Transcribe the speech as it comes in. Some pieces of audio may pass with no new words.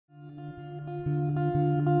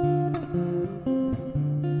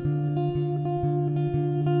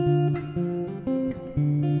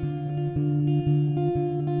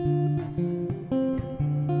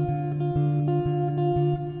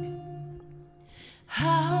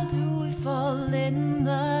How do we fall in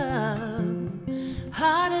love?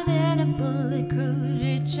 Harder than a bullet could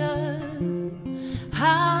reach us.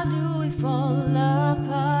 How do we fall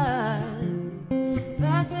apart?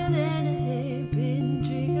 Faster than a hairpin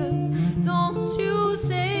trigger. Don't you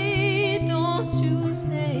say, don't you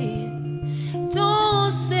say it.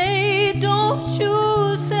 Don't say, don't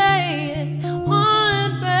you say it.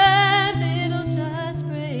 One breath, it'll just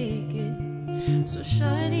break it. So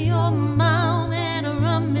shut your mouth and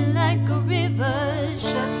run me like a river.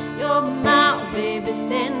 Shut your mouth, baby,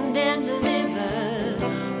 stand and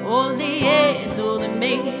deliver. All the edge, all that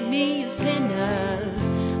made me a sinner.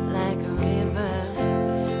 Like a river,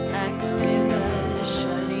 like a river.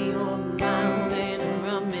 Shut your mouth and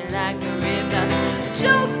run me like a river.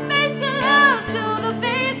 Choke face of love till the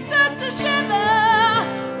veins start to shiver.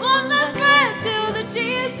 One last breath till the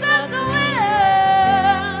tears start to wither.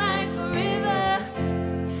 Like a river,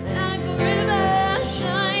 like a river.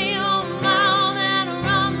 Shut your mouth and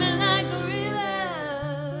run me like a river.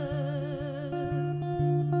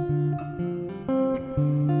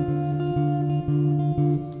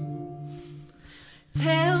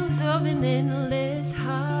 Tales of an endless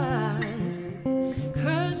heart.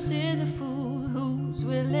 Curses a fool who's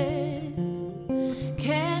willing.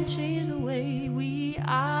 Can't change the way we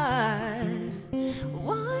are.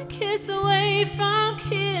 One kiss away from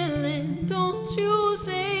killing. Don't you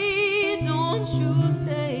say, don't you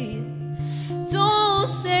say it. Don't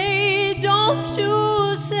say, don't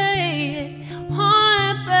you say it.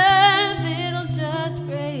 One breath, it'll just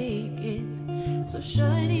break it. So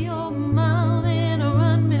shut your mouth and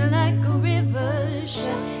run me like a river.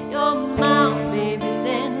 Shut your mouth, baby,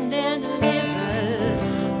 stand and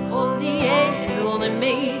deliver. Hold the edge, all that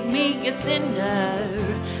made me a sinner.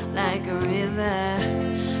 Like a river,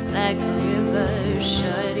 like a river.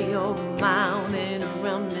 Shut your mouth and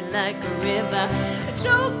run me like a river.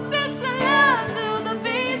 Choke this love till the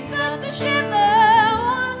veins start to shiver.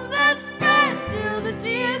 One last breath till the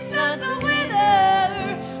tears start to wither.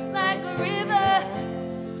 Like a river,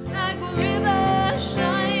 like a river.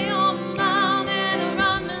 Shut your mouth and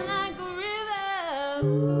run me like a river.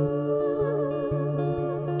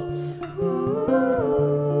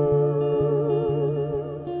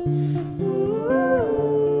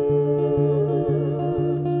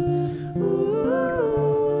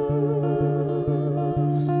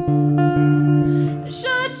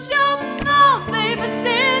 Shut your mouth, baby,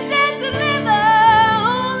 stand and deliver.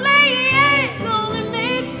 Only it's only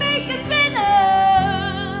make a sinner.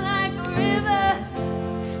 Like a river,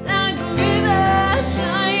 like a river.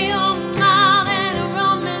 Shut your mouth and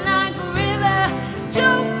run me like a river.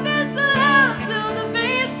 Choke this love till the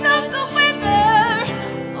veins start to wither.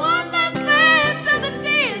 One last breath till the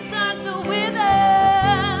tears start to wither.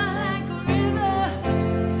 Like a river,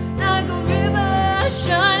 like a river.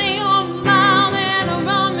 Shut your mouth and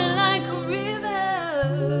run me like a river.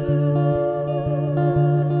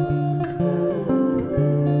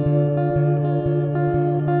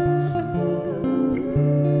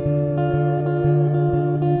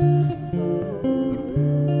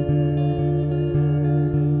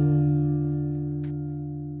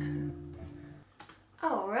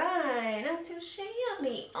 All right, not too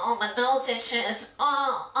shabby. Oh, my nose itches.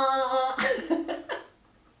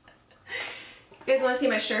 You guys want to see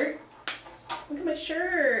my shirt? Look at my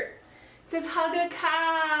shirt. It says hug a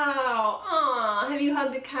cow. Aw, have you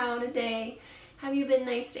hugged a cow today? Have you been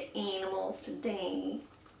nice to animals today?